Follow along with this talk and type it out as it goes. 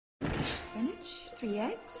spinach, 3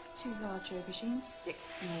 eggs, 2 large aubergines, 6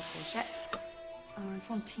 small courgettes, and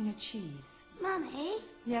fontina cheese. Mummy?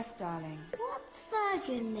 Yes, darling? What's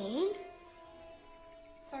virgin mean?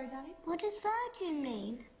 Sorry, darling? What does virgin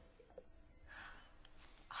mean?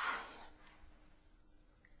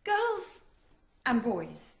 Girls and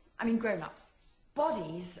boys, I mean grown-ups,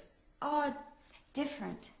 bodies are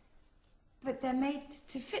different, but they're made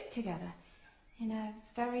to fit together in a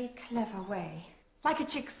very clever way, like a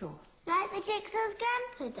jigsaw. Like the jigsaw's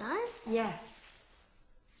grandpa does? Yes.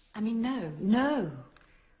 I mean, no.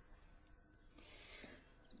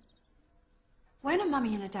 When a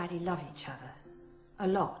mummy and a daddy love each other a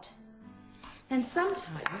lot, then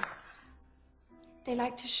sometimes they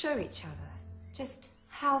like to show each other just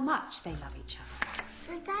how much they love each other.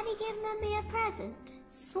 Does Daddy give Mummy a present?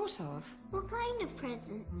 Sort of. What kind of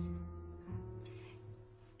presents?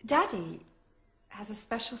 Daddy has a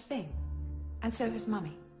special thing, and so has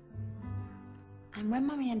Mummy. And when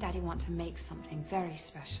Mummy and Daddy want to make something very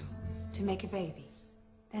special, to make a baby,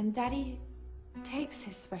 then Daddy takes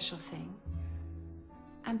his special thing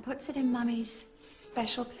and puts it in Mummy's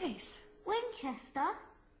special place. Winchester?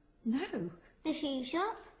 No. The shoe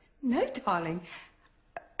shop? No, darling.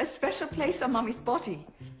 A special place on Mummy's body.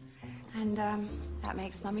 And that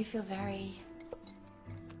makes Mummy feel very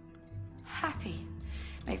happy.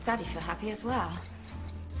 Makes Daddy feel happy as well.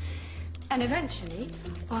 And eventually,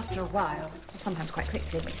 after a while, sometimes quite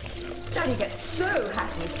quickly, Daddy gets so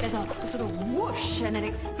happy, there's a sort of whoosh and an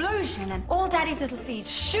explosion, and all Daddy's little seeds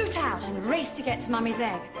shoot out and race to get to Mummy's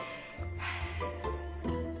egg.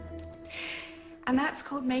 And that's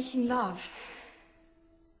called making love.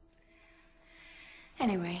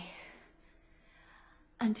 Anyway,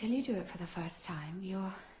 until you do it for the first time,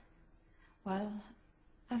 you're, well,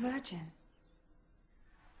 a virgin.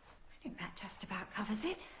 I think that just about covers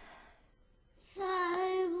it. So,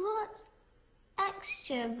 what's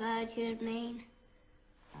extra virgin mean?